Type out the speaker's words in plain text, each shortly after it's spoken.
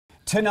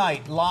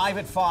Tonight, live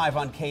at 5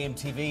 on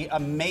KMTV, a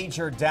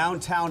major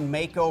downtown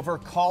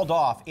makeover called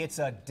off. It's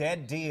a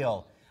dead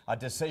deal. A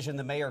decision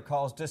the mayor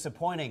calls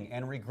disappointing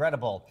and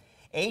regrettable.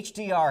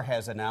 HDR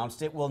has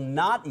announced it will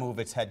not move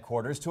its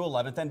headquarters to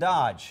 11th and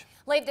Dodge.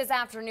 Late this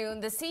afternoon,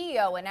 the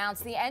CEO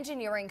announced the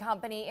engineering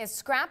company is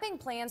scrapping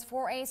plans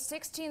for a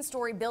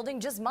 16-story building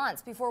just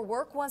months before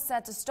work was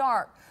set to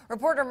start.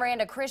 Reporter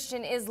Miranda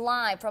Christian is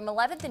live from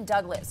 11th and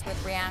Douglas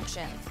with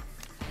reaction.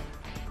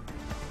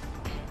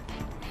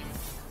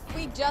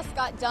 We just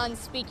got done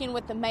speaking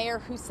with the mayor,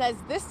 who says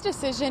this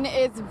decision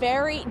is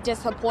very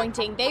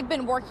disappointing. They've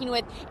been working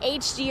with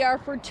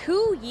HDR for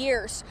 2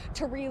 years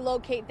to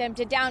relocate them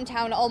to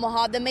downtown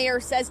Omaha. The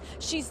mayor says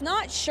she's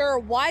not sure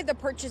why the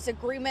purchase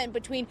agreement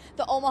between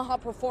the Omaha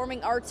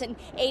Performing Arts and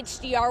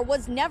HDR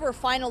was never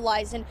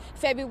finalized. In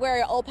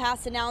February,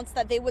 OPAS announced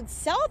that they would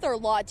sell their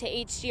lot to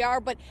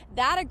HDR, but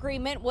that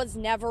agreement was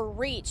never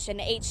reached, and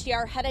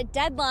HDR had a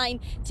deadline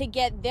to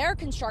get their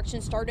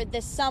construction started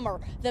this summer.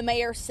 The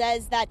mayor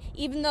says that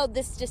even though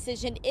this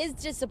decision is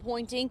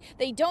disappointing,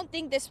 they don't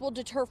think this will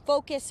deter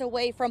focus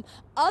away from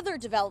other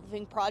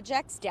developing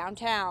projects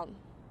downtown.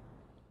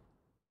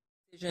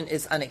 The decision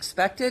is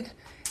unexpected,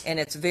 and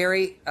it's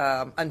very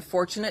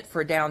unfortunate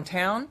for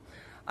downtown.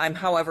 I'm,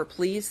 however,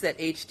 pleased that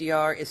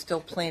HDR is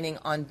still planning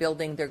on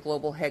building their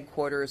global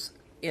headquarters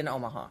in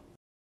Omaha.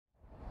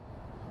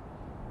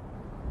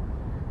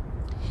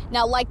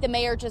 Now, like the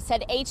mayor just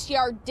said,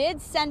 HDR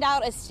did send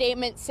out a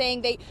statement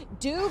saying they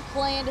do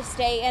plan to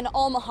stay in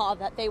Omaha,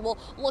 that they will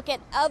look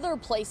at other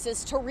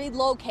places to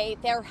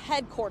relocate their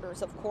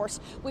headquarters, of course.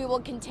 We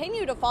will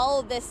continue to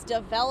follow this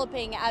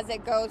developing as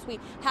it goes. We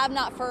have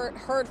not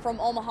heard from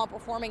Omaha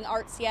Performing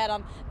Arts yet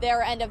on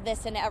their end of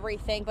this and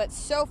everything, but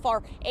so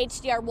far,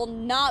 HDR will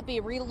not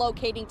be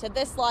relocating to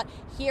this lot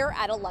here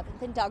at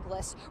 11th and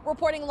Douglas.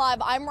 Reporting live,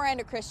 I'm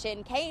Miranda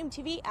Christian,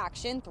 KMTV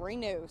Action 3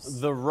 News.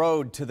 The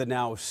road to the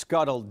now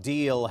scuttled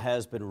deal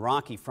has been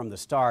rocky from the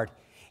start.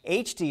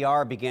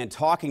 HDR began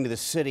talking to the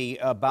city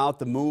about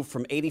the move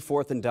from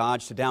 84th and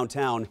Dodge to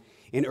downtown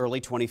in early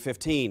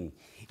 2015.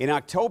 In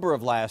October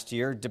of last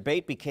year,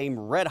 debate became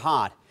red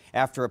hot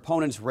after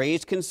opponents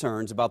raised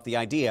concerns about the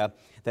idea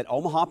that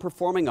Omaha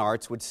Performing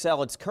Arts would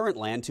sell its current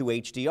land to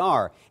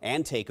HDR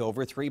and take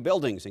over 3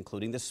 buildings,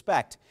 including the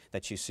Spect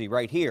that you see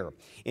right here.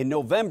 In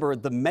November,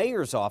 the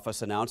mayor's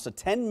office announced a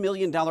 $10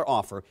 million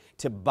offer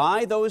to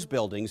buy those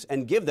buildings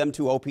and give them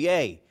to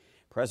OPA.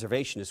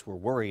 Preservationists were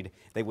worried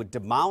they would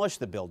demolish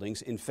the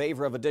buildings in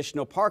favor of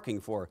additional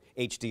parking for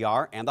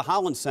HDR and the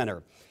Holland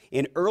Center.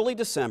 In early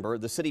December,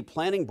 the City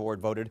Planning Board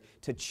voted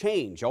to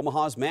change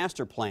Omaha's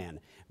master plan.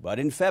 But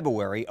in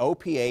February,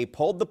 OPA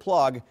pulled the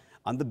plug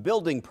on the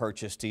building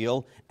purchase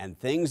deal, and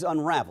things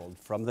unraveled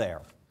from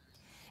there.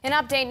 An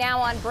update now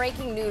on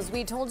breaking news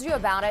we told you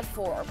about at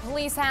 4.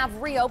 Police have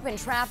reopened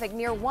traffic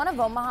near one of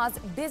Omaha's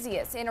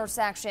busiest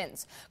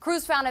intersections.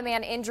 Crews found a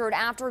man injured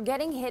after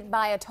getting hit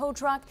by a tow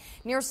truck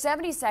near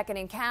 72nd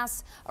and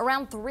Cass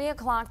around 3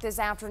 o'clock this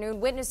afternoon.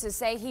 Witnesses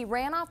say he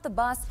ran off the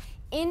bus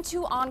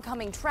into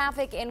oncoming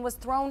traffic and was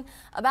thrown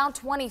about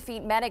 20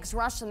 feet. Medics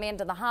rushed the man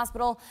to the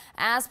hospital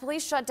as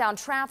police shut down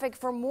traffic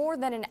for more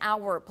than an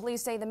hour.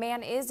 Police say the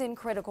man is in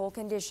critical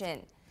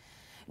condition.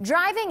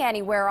 Driving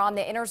anywhere on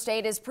the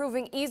interstate is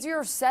proving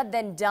easier said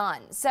than done.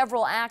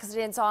 Several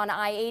accidents on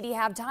I-80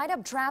 have tied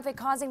up traffic,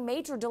 causing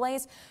major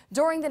delays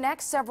during the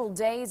next several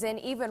days, and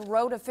even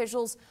road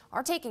officials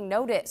are taking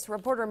notice.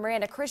 Reporter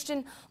Miranda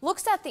Christian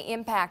looks at the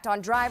impact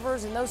on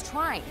drivers and those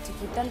trying to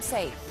keep them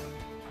safe.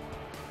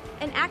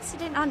 An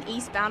accident on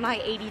eastbound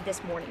I-80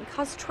 this morning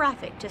caused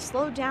traffic to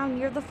slow down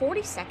near the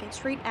 42nd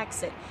Street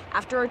exit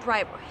after a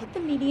driver hit the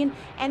median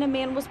and a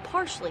man was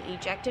partially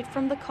ejected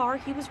from the car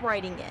he was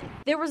riding in.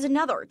 There was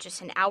another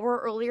just an hour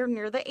earlier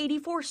near the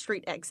 84th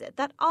Street exit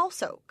that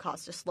also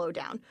caused a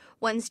slowdown.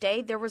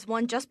 Wednesday, there was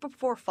one just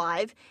before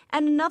 5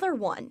 and another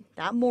one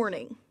that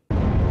morning.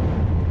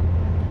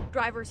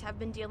 Drivers have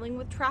been dealing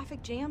with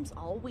traffic jams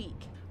all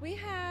week. We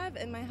have,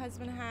 and my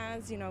husband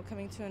has,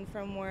 coming to and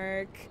from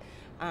work.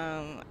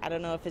 I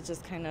don't know if it's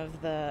just kind of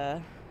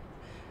the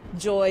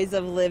joys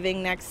of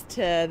living next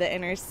to the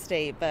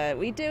interstate, but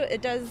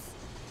it does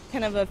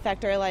kind of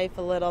affect our life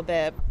a little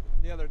bit.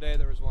 The other day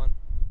there was one.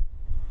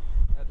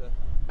 I had to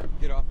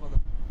get off on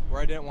where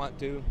I didn't want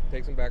to,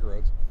 take some back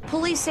roads.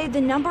 Police say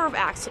the number of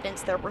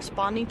accidents they're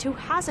responding to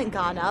hasn't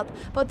gone up,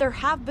 but there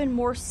have been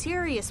more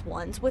serious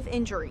ones with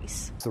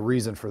injuries. The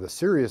reason for the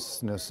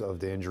seriousness of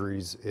the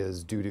injuries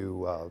is due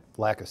to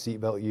lack of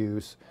seatbelt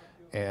use,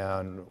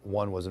 and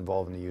one was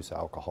involved in the use of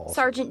alcohol.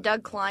 Sergeant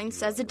Doug Klein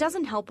says it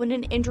doesn't help when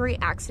an injury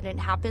accident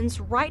happens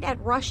right at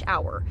rush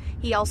hour.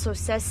 He also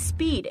says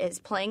speed is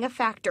playing a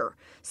factor.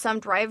 Some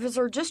drivers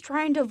are just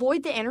trying to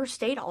avoid the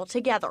interstate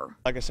altogether.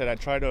 Like I said, I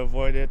try to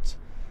avoid it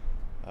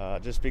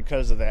just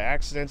because of the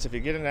accidents. If you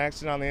get in an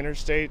accident on the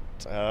interstate,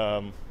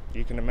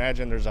 you can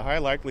imagine there's a high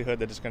likelihood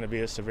that it's going to be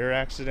a severe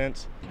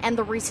accident. And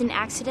the recent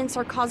accidents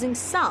are causing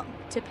some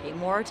to pay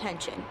more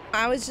attention.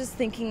 I was just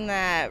thinking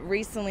that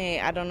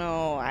recently, I don't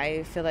know,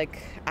 I feel like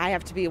I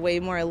have to be way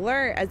more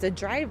alert as a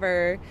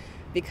driver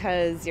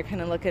because you're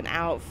kind of looking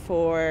out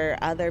for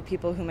other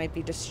people who might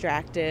be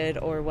distracted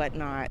or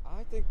whatnot.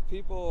 I think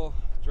people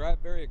drive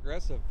very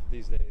aggressive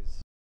these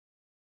days.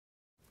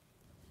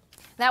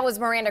 That was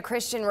Miranda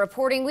Christian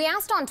reporting. We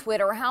asked on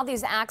Twitter how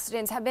these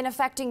accidents have been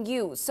affecting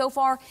you. So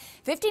far,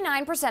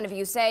 59% of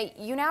you say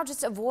you now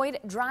just avoid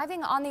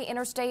driving on the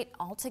interstate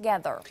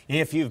altogether.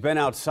 If you've been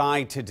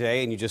outside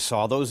today and you just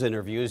saw those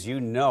interviews, you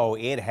know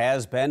it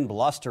has been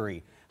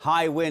blustery.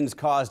 High winds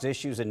caused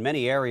issues in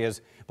many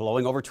areas,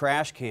 blowing over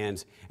trash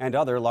cans and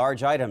other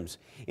large items.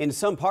 In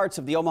some parts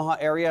of the Omaha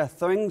area,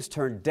 things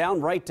turned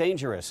downright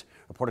dangerous.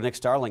 Reporter Nick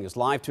Starling is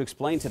live to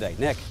explain today.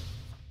 Nick.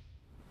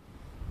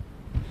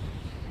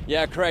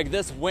 Yeah, Craig,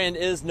 this wind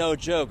is no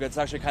joke. It's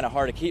actually kind of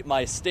hard to keep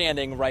my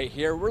standing right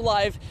here. We're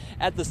live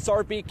at the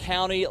Sarpy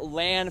County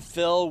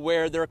landfill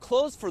where they're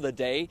closed for the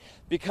day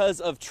because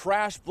of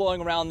trash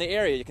blowing around the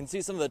area. You can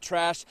see some of the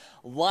trash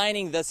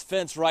lining this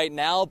fence right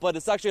now, but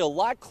it's actually a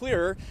lot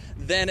clearer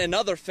than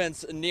another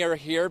fence near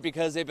here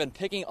because they've been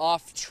picking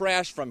off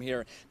trash from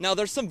here. Now,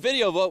 there's some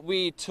video of what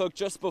we took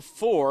just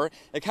before.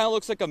 It kind of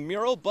looks like a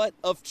mural, but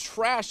of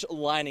trash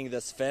lining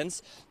this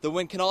fence. The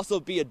wind can also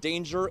be a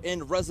danger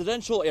in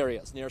residential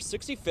areas near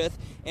 65th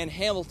and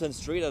Hamilton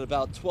Street at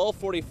about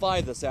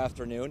 12:45 this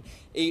afternoon.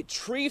 A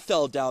tree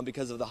fell down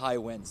because of the high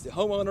winds. The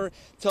homeowner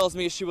tells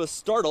me she was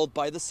startled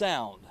by the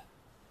sound.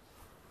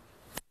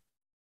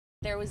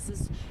 There was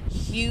this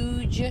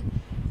huge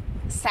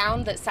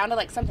sound that sounded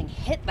like something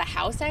hit the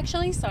house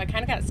actually, so I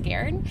kind of got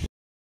scared.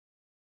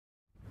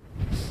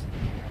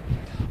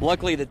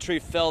 Luckily, the tree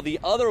fell the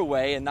other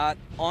way and not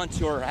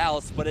onto her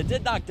house, but it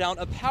did knock down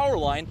a power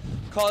line,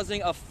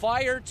 causing a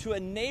fire to a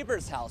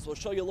neighbor's house. We'll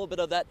show you a little bit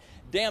of that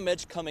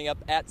damage coming up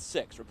at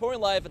 6.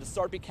 Reporting live at the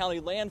Sarpy County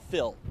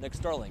landfill, Nick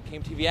Starling,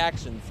 KMTV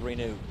Action 3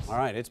 News. All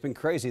right, it's been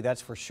crazy,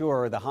 that's for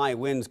sure. The high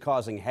winds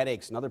causing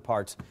headaches in other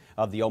parts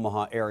of the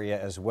Omaha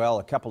area as well.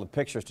 A couple of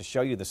pictures to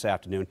show you this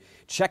afternoon.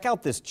 Check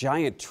out this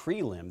giant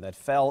tree limb that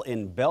fell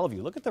in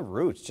Bellevue. Look at the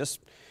roots,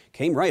 just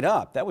came right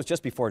up. That was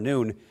just before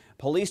noon.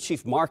 Police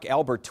Chief Mark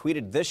Albert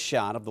tweeted this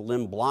shot of the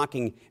limb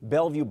blocking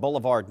Bellevue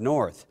Boulevard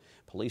North.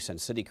 Police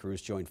and city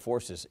crews joined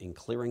forces in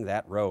clearing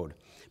that road.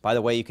 By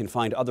the way, you can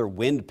find other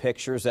wind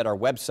pictures at our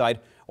website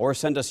or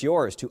send us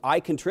yours to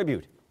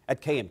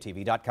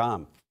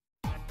icontribute@kmtv.com.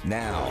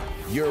 Now,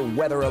 your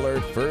Weather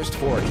Alert First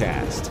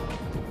Forecast.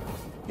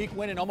 Peak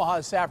wind in Omaha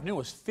this afternoon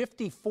was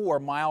 54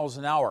 miles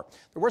an hour.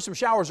 There were some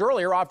showers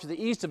earlier off to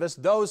the east of us.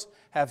 Those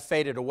have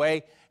faded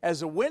away. As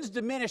the winds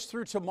diminish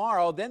through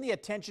tomorrow, then the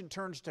attention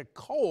turns to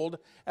cold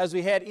as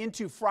we head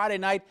into Friday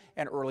night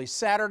and early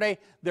Saturday.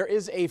 There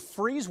is a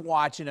freeze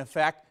watch in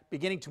effect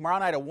beginning tomorrow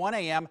night at 1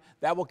 a.m.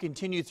 That will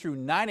continue through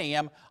 9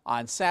 a.m.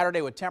 on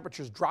Saturday with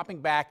temperatures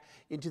dropping back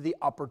into the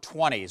upper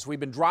 20s. We've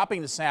been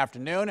dropping this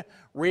afternoon.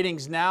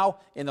 Readings now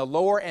in the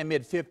lower and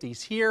mid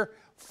 50s here,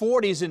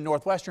 40s in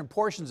northwestern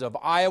portions of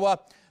Iowa.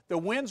 The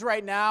winds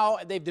right now,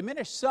 they've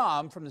diminished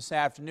some from this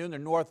afternoon.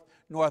 They're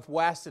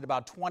northwest at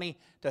about 20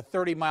 to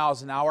 30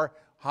 miles an hour.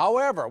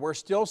 However, we're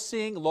still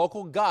seeing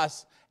local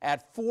gusts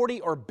at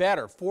 40 or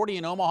better. 40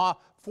 in Omaha,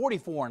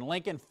 44 in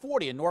Lincoln,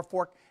 40 in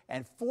Norfolk,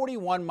 and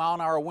 41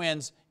 mile-an-hour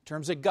winds in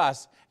terms of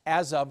gusts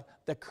as of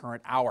the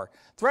current hour.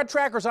 Threat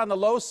trackers on the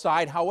low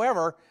side,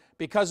 however,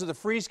 because of the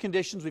freeze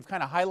conditions, we've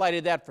kind of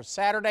highlighted that for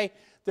Saturday.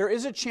 There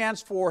is a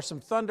chance for some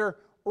thunder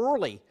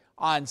early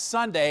on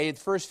Sunday, the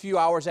first few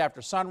hours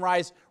after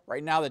sunrise.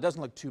 Right now, that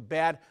doesn't look too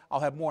bad. I'll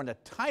have more on the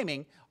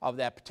timing of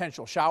that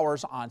potential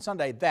showers on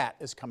Sunday. That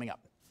is coming up.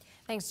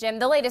 Thanks, Jim.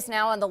 The latest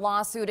now on the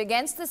lawsuit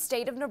against the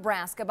state of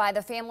Nebraska by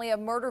the family of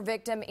murder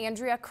victim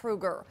Andrea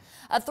Kruger.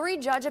 A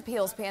 3-judge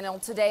appeals panel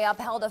today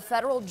upheld a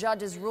federal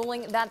judge's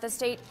ruling that the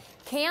state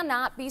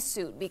cannot be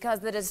sued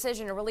because the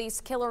decision to release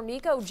killer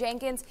Nico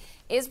Jenkins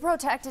is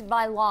protected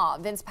by law.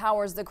 Vince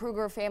Powers, the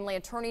Kruger family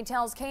attorney,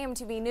 tells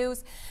KMTV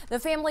News the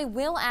family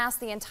will ask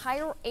the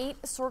entire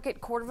 8th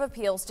Circuit Court of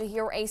Appeals to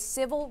hear a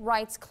civil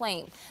rights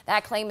claim.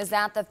 That claim is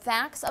that the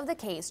facts of the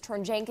case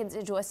turned Jenkins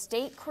into a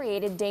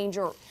state-created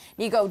danger.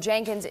 Nico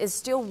Jenkins is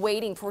still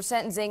waiting for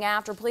sentencing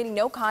after pleading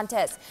no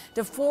contest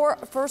to 4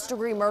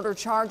 first-degree murder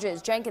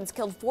charges. Jenkins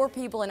killed 4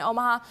 people in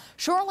Omaha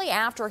shortly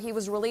after he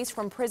was released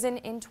from prison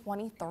in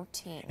 2013.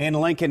 In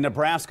Lincoln,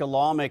 Nebraska,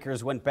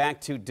 lawmakers went back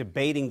to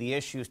debating the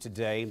issues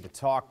today. The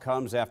talk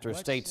comes after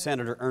State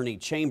Senator Ernie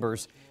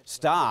Chambers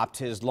stopped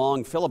his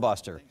long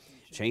filibuster.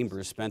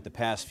 Chambers spent the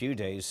past few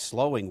days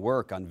slowing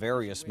work on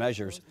various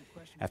measures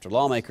after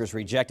lawmakers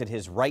rejected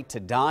his right to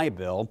die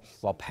bill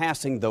while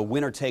passing the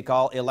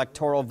winner-take-all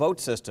electoral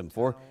vote system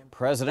for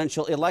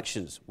presidential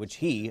elections, which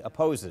he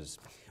opposes.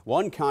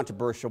 One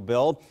controversial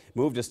bill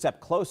moved a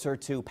step closer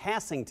to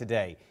passing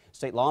today.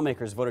 State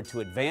lawmakers voted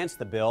to advance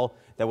the bill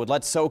that would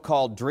let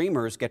so-called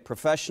dreamers get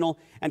professional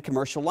and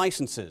commercial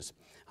licenses.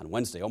 On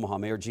Wednesday, Omaha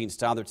Mayor Gene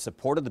Stothert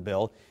supported the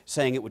bill,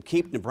 saying it would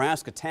keep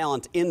Nebraska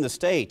talent in the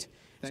state.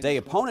 Today,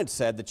 opponents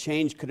said the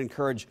change could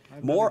encourage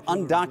more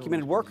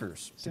undocumented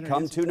workers to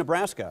come to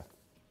Nebraska.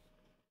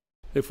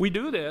 If we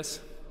do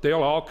this,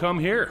 they'll all come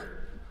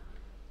here.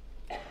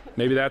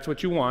 Maybe that's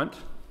what you want.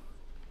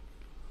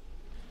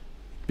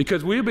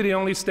 because we'll be the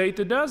only state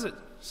that does it.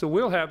 So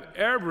we'll have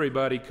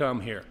everybody come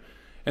here.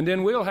 And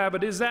then we'll have a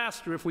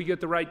disaster if we get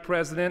the right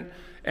president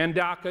and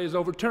DACA is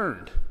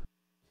overturned.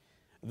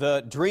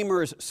 The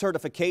Dreamers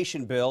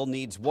certification bill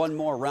needs one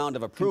more round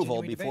of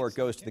approval before it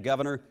goes to the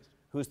governor,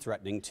 who's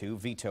threatening to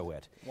veto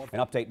it. An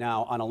update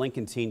now on a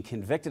Lincoln teen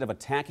convicted of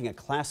attacking a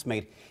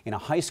classmate in a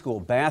high school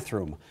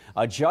bathroom.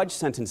 A judge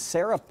sentenced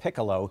Sarah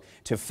Piccolo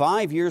to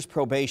 5 years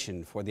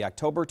probation for the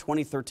October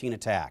 2013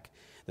 attack.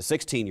 The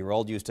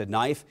 16-year-old used a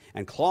knife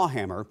and claw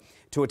hammer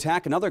to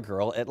attack another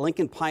girl at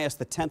Lincoln Pius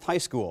X High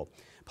School.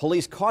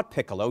 Police caught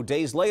Piccolo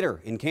days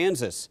later in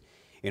Kansas.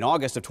 In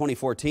August of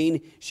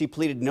 2014, she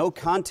pleaded no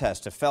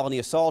contest to felony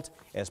assault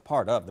as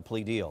part of the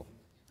plea deal.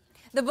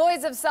 The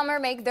boys of summer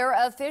make their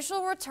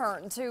official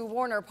return to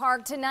Warner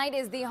Park. Tonight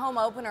is the home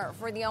opener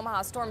for the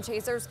Omaha Storm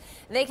Chasers.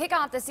 They kick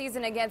off the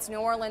season against New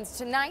Orleans.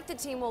 Tonight, the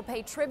team will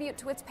pay tribute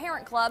to its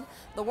parent club,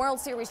 the World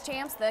Series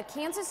champs, the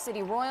Kansas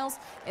City Royals.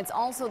 It's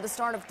also the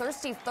start of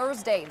Thirsty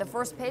Thursday. The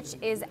first pitch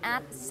is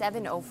at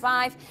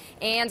 7:05,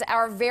 and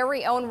our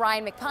very own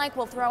Ryan McPike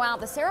will throw out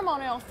the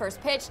ceremonial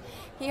first pitch.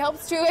 He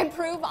hopes to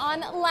improve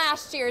on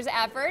last year's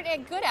effort.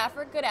 And good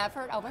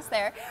effort, almost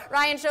there.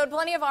 Ryan showed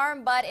plenty of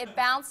arm, but it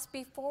bounced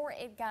before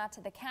it got to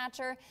the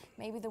catcher.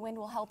 Maybe the wind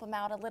will help him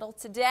out a little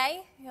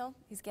today.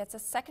 He gets a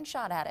second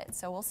shot at it,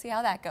 so we'll see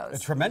how that goes. A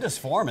tremendous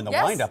form in the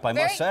windup, I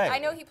must say. I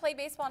know he played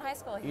baseball in high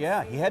school. He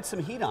had some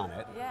heat on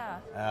it. Yeah.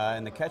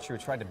 And the catcher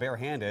tried to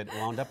barehand it,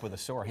 wound up with a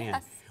sore hand.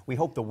 Yes. We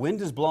hope the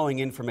wind is blowing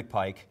in for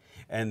McPike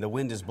and the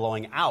wind is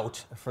blowing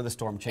out for the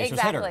Storm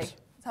Chasers hitters.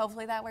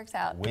 Hopefully that works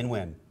out.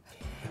 Win-win.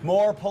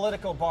 More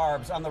political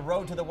barbs on the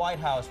road to the White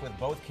House with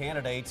both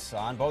candidates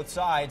on both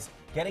sides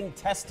getting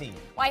testy.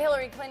 Why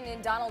Hillary Clinton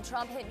and Donald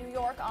Trump hit New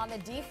York on the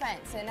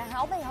defense and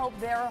how they hope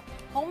their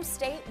home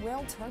state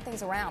will turn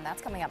things around.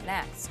 That's coming up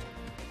next.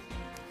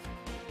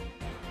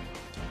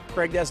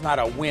 Craig, that's not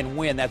a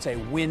win-win. That's a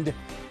wind.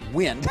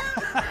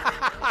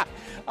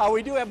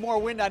 We do have more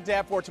wind on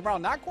tap for tomorrow.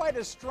 Not quite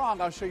as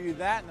strong. I'll show you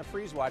that in the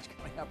freeze watch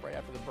coming up right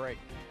after the break.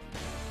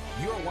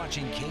 You're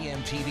watching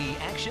KMTV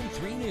Action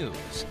 3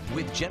 News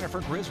with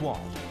Jennifer Griswold,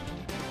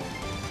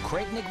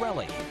 Craig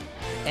Negrelli,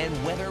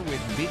 and weather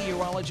with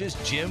meteorologist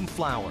Jim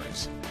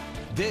Flowers.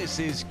 This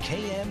is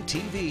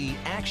KMTV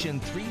Action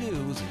 3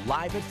 News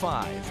live at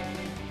 5.